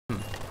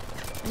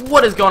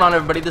What is going on,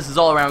 everybody? This is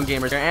All Around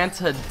Gamers here, and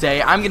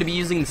today I'm going to be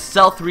using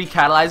Cell-3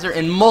 Catalyzer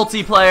in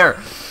multiplayer.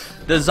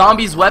 The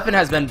zombies weapon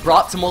has been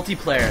brought to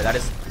multiplayer. That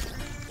is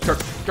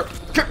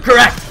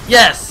correct.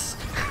 Yes.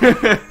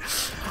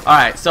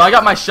 Alright, so I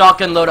got my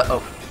shotgun loaded.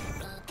 Oh,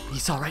 he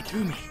saw right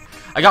through me.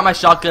 I got my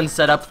shotgun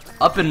set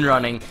up and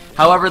running.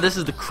 However, this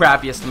is the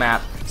crappiest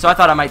map, so I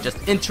thought I might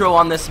just intro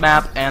on this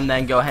map and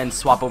then go ahead and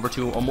swap over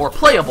to a more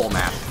playable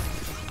map.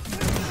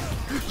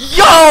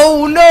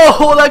 Yo,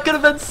 no, that could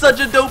have been such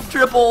a dope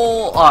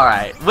triple.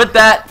 Alright, with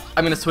that,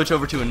 I'm going to switch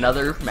over to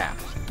another map.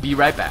 Be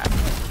right back.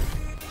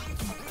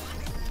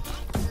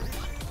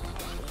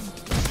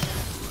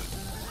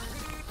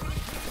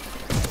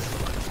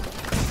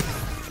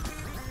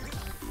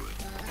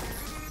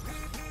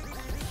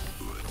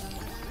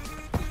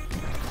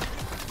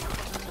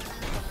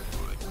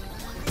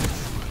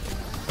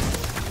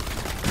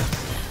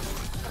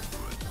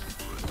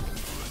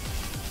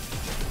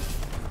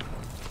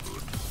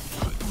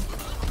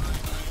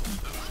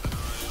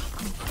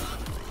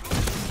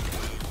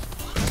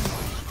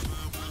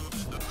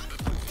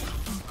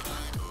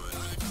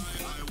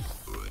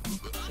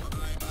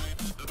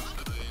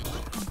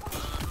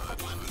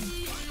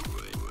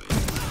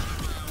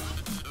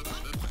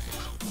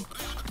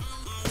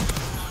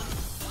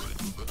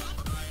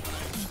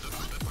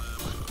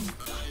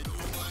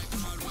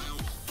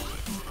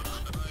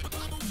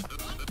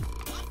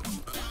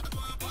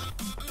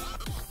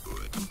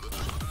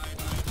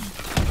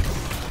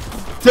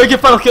 Did I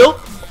get final kill?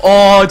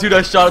 Oh, dude,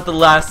 I shot at the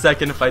last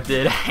second if I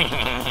did.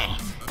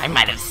 I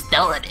might have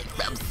stolen it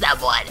from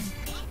someone.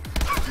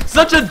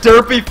 Such a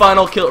derpy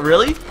final kill.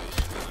 Really?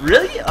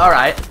 Really?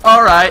 Alright,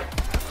 alright.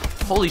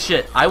 Holy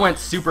shit, I went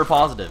super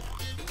positive.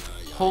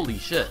 Holy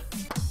shit.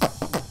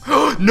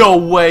 No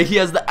way, he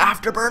has the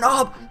afterburn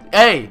up.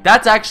 Hey,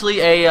 that's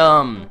actually a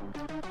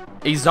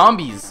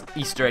zombies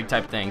Easter egg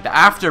type thing. The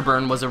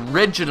afterburn was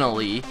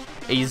originally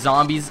a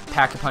zombies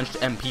pack-a-punched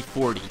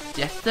MP40.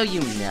 Just so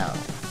you know.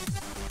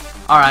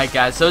 Alright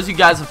guys, so as you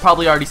guys have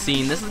probably already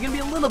seen, this is going to be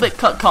a little bit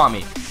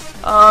cut-commy.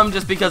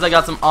 Just because I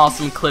got some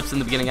awesome clips in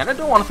the beginning and I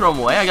don't want to throw them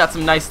away. I got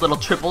some nice little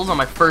triples on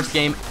my first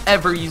game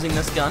ever using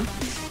this gun.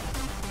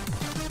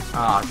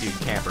 Ah, dude,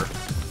 camper.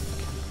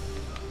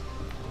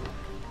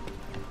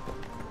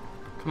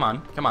 Come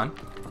on, come on.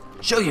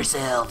 Show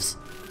yourselves.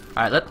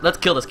 Alright, let's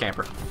kill this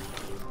camper.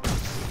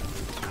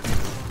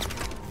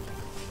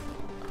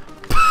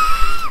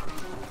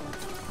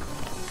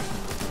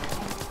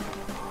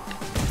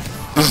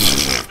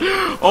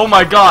 Oh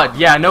my god,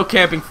 yeah, no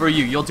camping for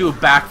you. You'll do a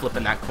backflip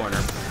in that corner.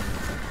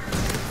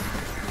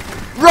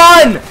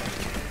 Run!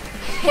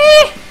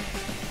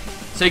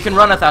 So you can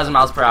run 1,000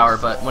 miles per hour,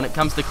 but when it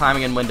comes to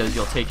climbing in windows,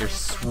 you'll take your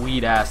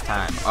sweet ass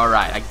time.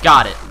 Alright, I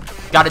got it.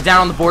 Got it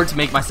down on the board to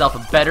make myself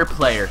a better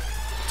player.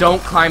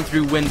 Don't climb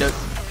through windows.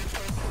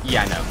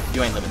 Yeah, no,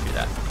 you ain't living through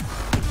that.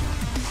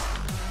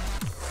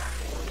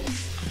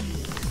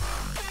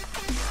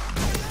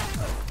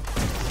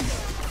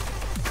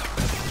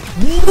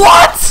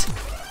 What?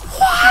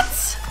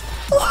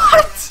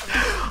 What?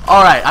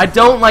 Alright, I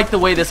don't like the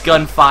way this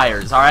gun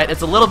fires, alright?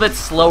 It's a little bit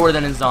slower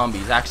than in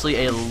zombies,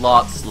 actually a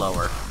lot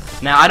slower.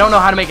 Now, I don't know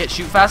how to make it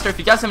shoot faster. If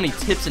you guys have any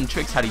tips and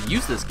tricks how to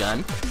use this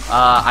gun,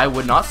 I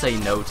would not say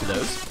no to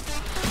those.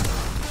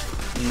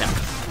 No.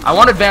 I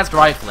want advanced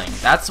rifling.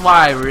 That's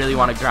why I really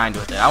want to grind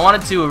with it. I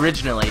wanted to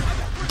originally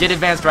get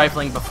advanced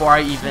rifling before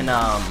I even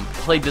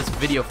played this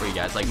video for you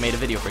guys, like made a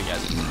video for you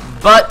guys.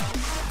 But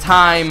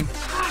time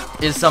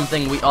is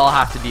something we all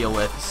have to deal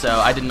with, so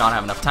I did not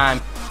have enough time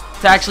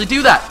to actually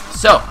do that.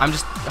 So I'm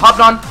just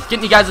hopping on,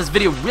 getting you guys this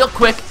video real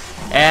quick,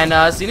 and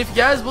seeing if you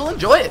guys will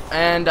enjoy it.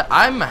 And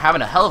I'm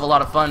having a hell of a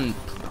lot of fun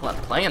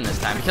playing this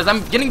time because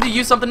I'm getting to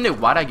use something new.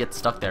 Why'd I get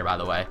stuck there, by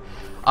the way?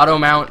 Auto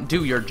mount,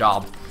 do your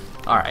job.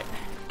 Alright,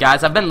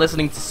 guys, I've been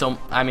listening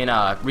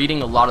to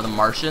reading a lot of The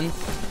Martian,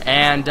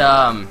 and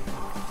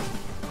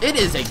it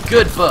is a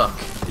good book.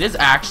 It is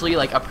actually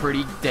like a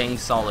pretty dang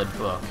solid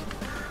book.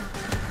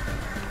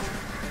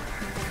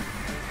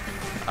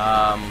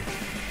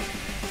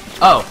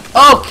 Oh,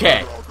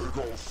 okay.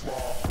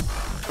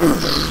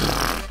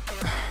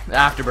 The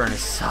afterburn is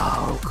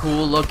so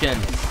cool looking.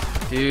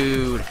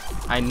 Dude,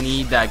 I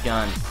need that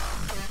gun.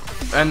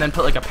 And then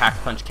put like a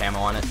pack-punch camo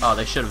on it. Oh,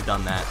 they should have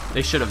done that.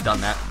 They should have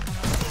done that.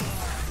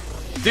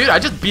 Dude, I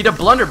just beat a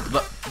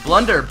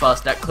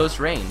blunderbuss at close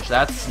range.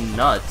 That's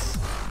nuts.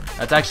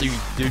 That's actually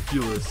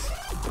ridiculous.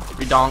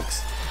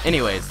 Redonks.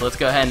 Anyways, let's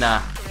go ahead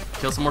and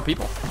kill some more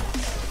people.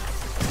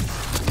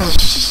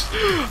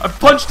 I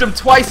punched him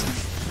twice.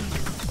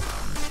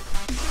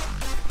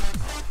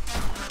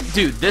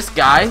 Dude, this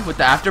guy with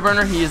the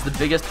afterburner, he is the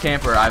biggest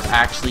camper I've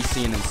actually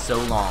seen in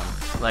so long.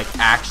 Like,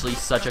 actually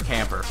such a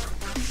camper.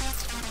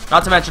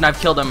 Not to mention, I've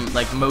killed him,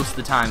 like, most of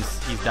the times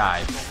he's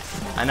died.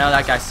 I know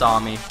that guy saw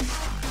me.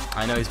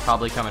 I know he's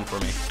probably coming for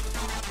me.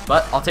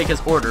 But I'll take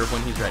his order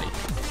when he's ready.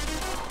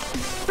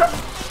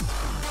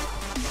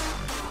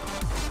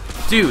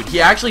 Dude,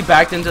 he actually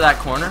backed into that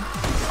corner?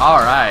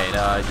 Alright,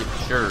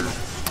 sure.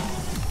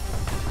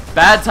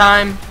 Bad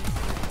time.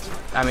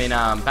 I mean,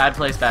 bad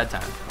place, bad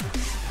time.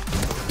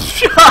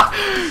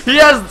 He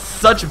has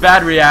such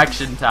bad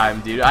reaction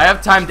time, dude. I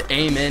have time to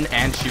aim in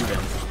and shoot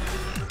him.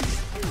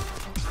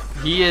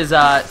 He is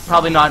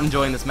probably not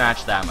enjoying this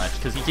match that much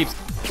because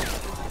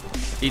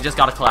he just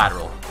got a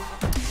collateral.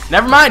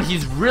 Never mind,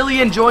 he's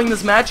really enjoying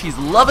this match. He's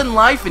loving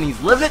life and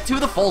he's living it to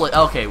the fullest.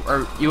 Okay,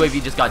 or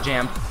UAV just got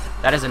jammed.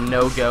 That is a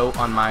no-go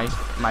on my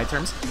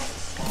terms.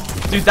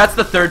 Dude, that's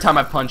the third time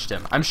I've punched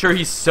him. I'm sure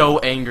he's so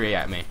angry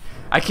at me.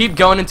 I keep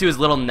going into his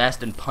little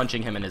nest and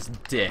punching him in his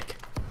dick.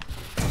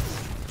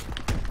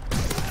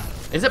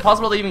 Is it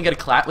possible to even get a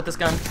clat with this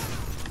gun?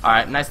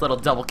 Alright, nice little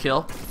double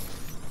kill.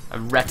 I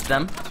wrecked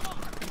them.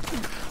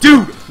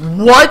 Dude,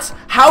 what?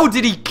 How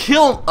did he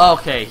kill?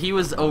 Okay, he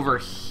was over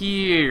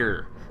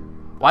here.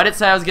 Why did it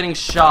say I was getting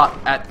shot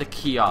at the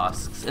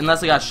kiosks?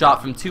 Unless I got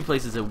shot from two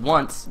places at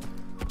once.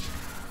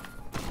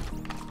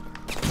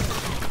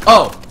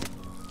 Oh.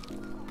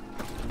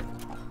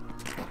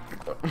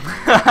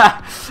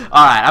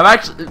 Alright, I'm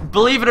actually,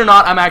 believe it or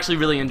not, I'm actually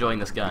really enjoying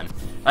this gun.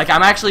 Like,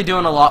 I'm actually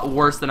doing a lot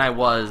worse than I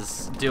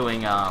was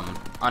doing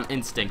on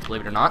Instinct,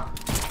 believe it or not.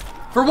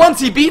 For once,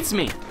 he beats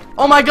me!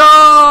 Oh my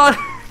god!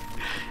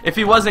 If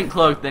he wasn't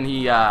cloaked, then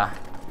he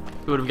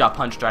would have got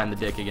punched right in the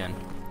dick again.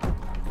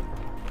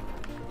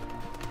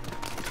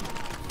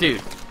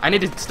 Dude, I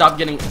need to stop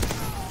getting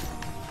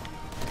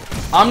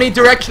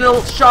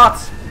omnidirectional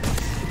shots!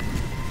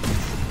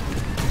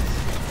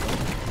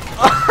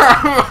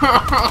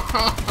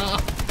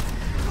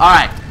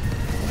 Alright,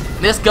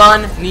 this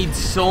gun needs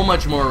so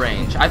much more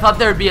range. I thought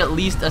there would be at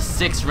least a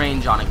 6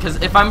 range on it,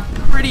 because if I'm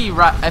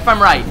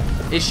right,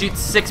 it shoots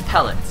 6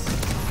 pellets.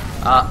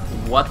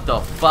 What the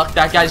fuck?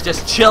 That guy's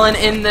just chilling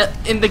in the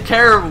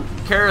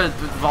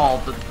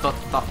caraval.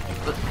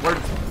 Where?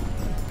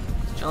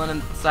 Chilling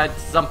inside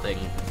something.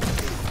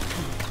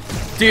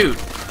 Dude,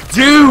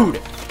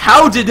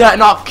 how did that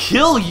not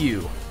kill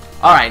you?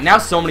 All right, now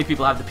so many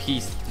people have the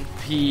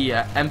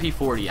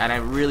MP40, and I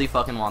really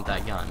fucking want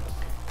that gun.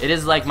 It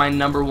is like my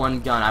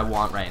 #1 gun I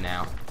want right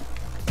now.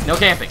 No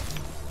camping.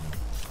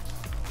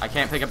 I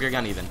can't pick up your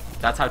gun even.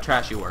 That's how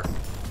trash you are.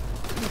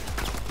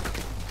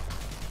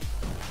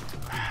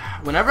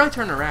 Whenever I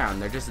turn around,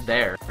 they're just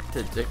there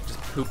to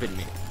just poop in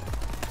me.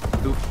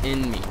 Poop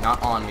in me,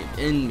 not on me,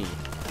 in me.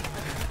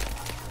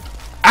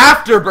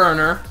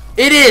 Afterburner!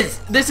 It is!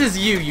 This is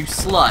you, you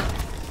slut.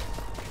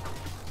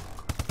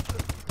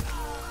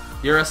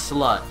 You're a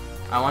slut.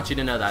 I want you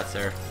to know that,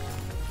 sir.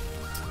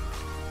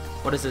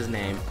 What is his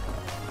name?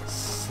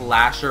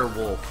 Slasher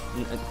Wolf.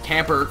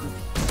 Camper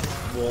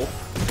Wolf.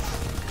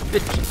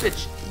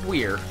 Bitch,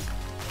 weird.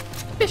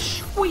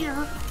 Fish,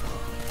 weird.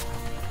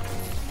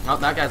 Oh,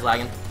 that guy's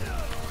lagging.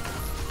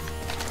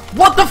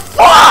 What the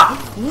fuck?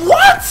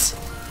 What?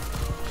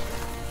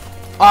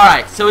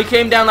 Alright, so he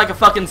came down like a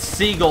fucking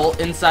seagull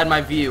inside my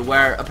view,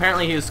 where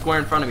apparently he was square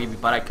in front of me,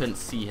 but I couldn't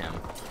see him.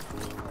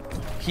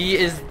 He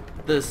is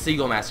the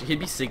Seagull Master. He'd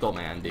be Seagull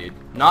Man, dude.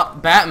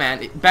 Not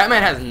Batman.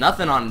 Batman has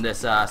nothing on this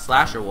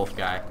Slasher Wolf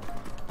guy.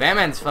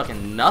 Batman's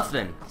fucking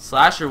nothing.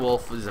 Slasher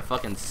Wolf is a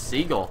fucking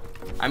seagull.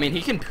 I mean,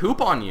 he can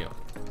poop on you.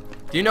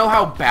 Do you know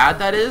how bad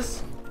that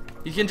is?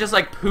 He can just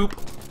like poop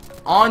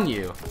on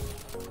you.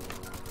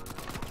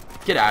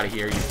 Get out of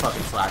here, you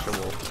fucking Slasher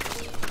Wolf.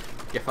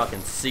 You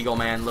fucking Seagull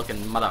Man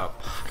looking mother.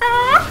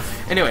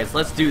 Anyways,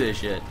 let's do this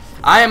shit.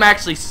 I am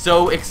actually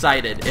so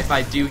excited if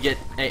I do get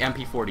a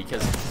MP40,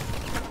 because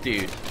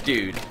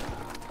dude,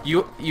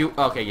 you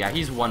okay, yeah,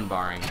 he's one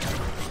barring.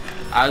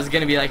 I was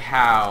gonna be like,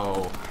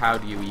 how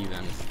do you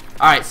even?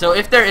 Alright, so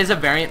if there is a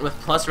variant with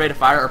plus rate of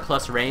fire or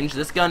plus range,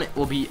 this gun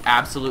will be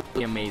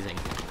absolutely amazing.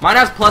 Mine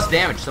has plus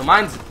damage, so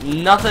mine's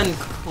nothing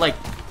like.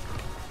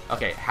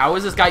 Okay, how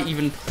is this guy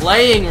even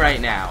playing right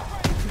now?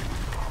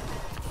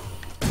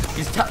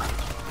 He's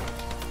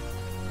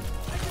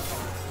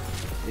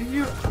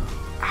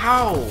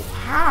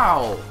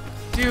How?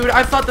 Dude,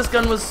 I thought this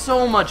gun was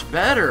so much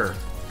better.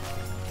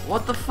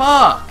 What the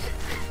fuck?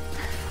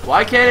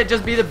 Why can't it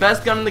just be the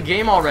best gun in the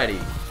game already?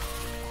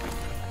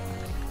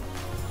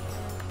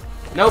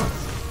 Nope.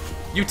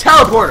 You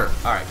teleporter!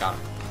 Alright, got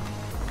him.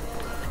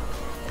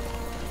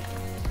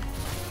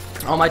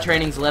 All my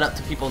trainings led up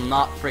to people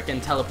not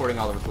frickin' teleporting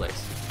all over the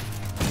place.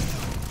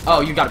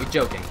 Oh, you gotta be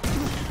joking.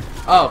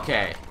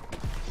 Okay.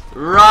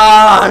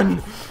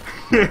 Run!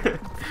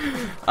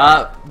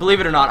 Believe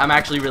it or not, I'm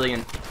actually really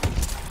in.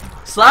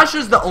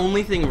 Slasher's the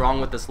only thing wrong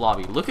with this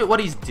lobby. Look at what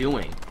he's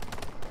doing.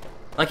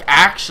 Like,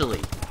 actually.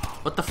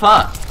 What the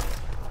fuck?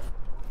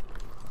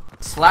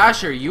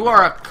 Slasher, you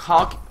are a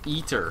cock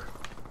eater.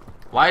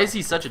 Why is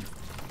he such a...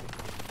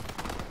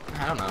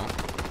 I don't know.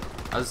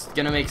 I was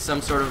gonna make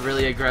some sort of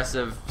really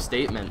aggressive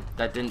statement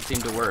that didn't seem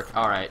to work.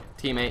 Alright,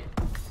 teammate.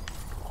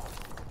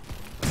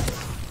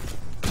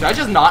 Should I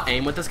just not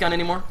aim with this gun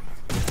anymore?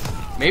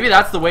 Maybe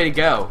that's the way to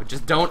go.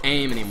 Just don't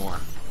aim anymore.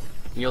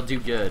 And you'll do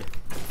good.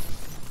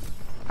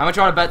 How much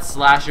you want to bet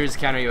Slasher's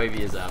counter UAV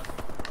is up?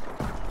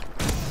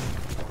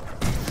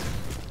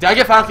 Did I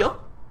get final kill?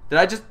 Did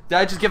I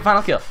just get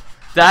final kill?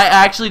 Did I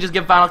actually just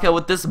get final kill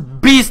with this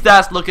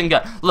beast-ass looking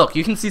gun? Look,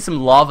 you can see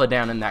some lava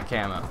down in that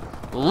camo.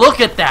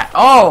 Look at that!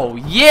 Oh,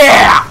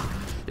 yeah!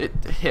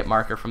 hit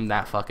marker from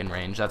that fucking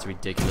range. That's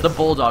ridiculous. The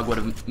Bulldog would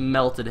have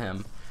melted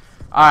him.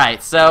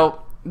 Alright,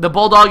 so the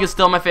Bulldog is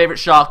still my favorite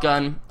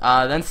shotgun,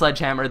 then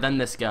Sledgehammer, then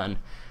this gun.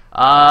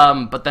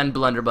 But then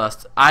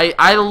Blunderbuss.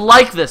 I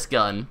like this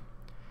gun.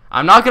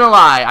 I'm not gonna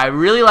lie, I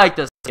really like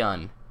this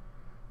gun.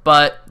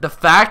 But the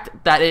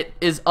fact that it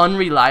is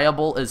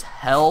unreliable as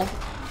hell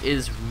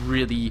is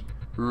really,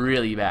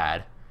 really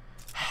bad.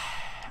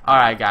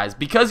 Alright guys,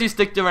 because you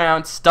stuck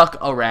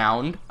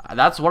around,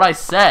 that's what I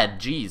said.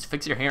 Jeez,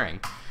 fix your hearing.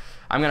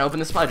 I'm gonna open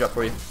the supply drop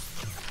for you.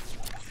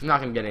 I'm not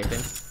gonna get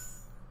anything.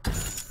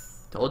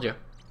 Told you.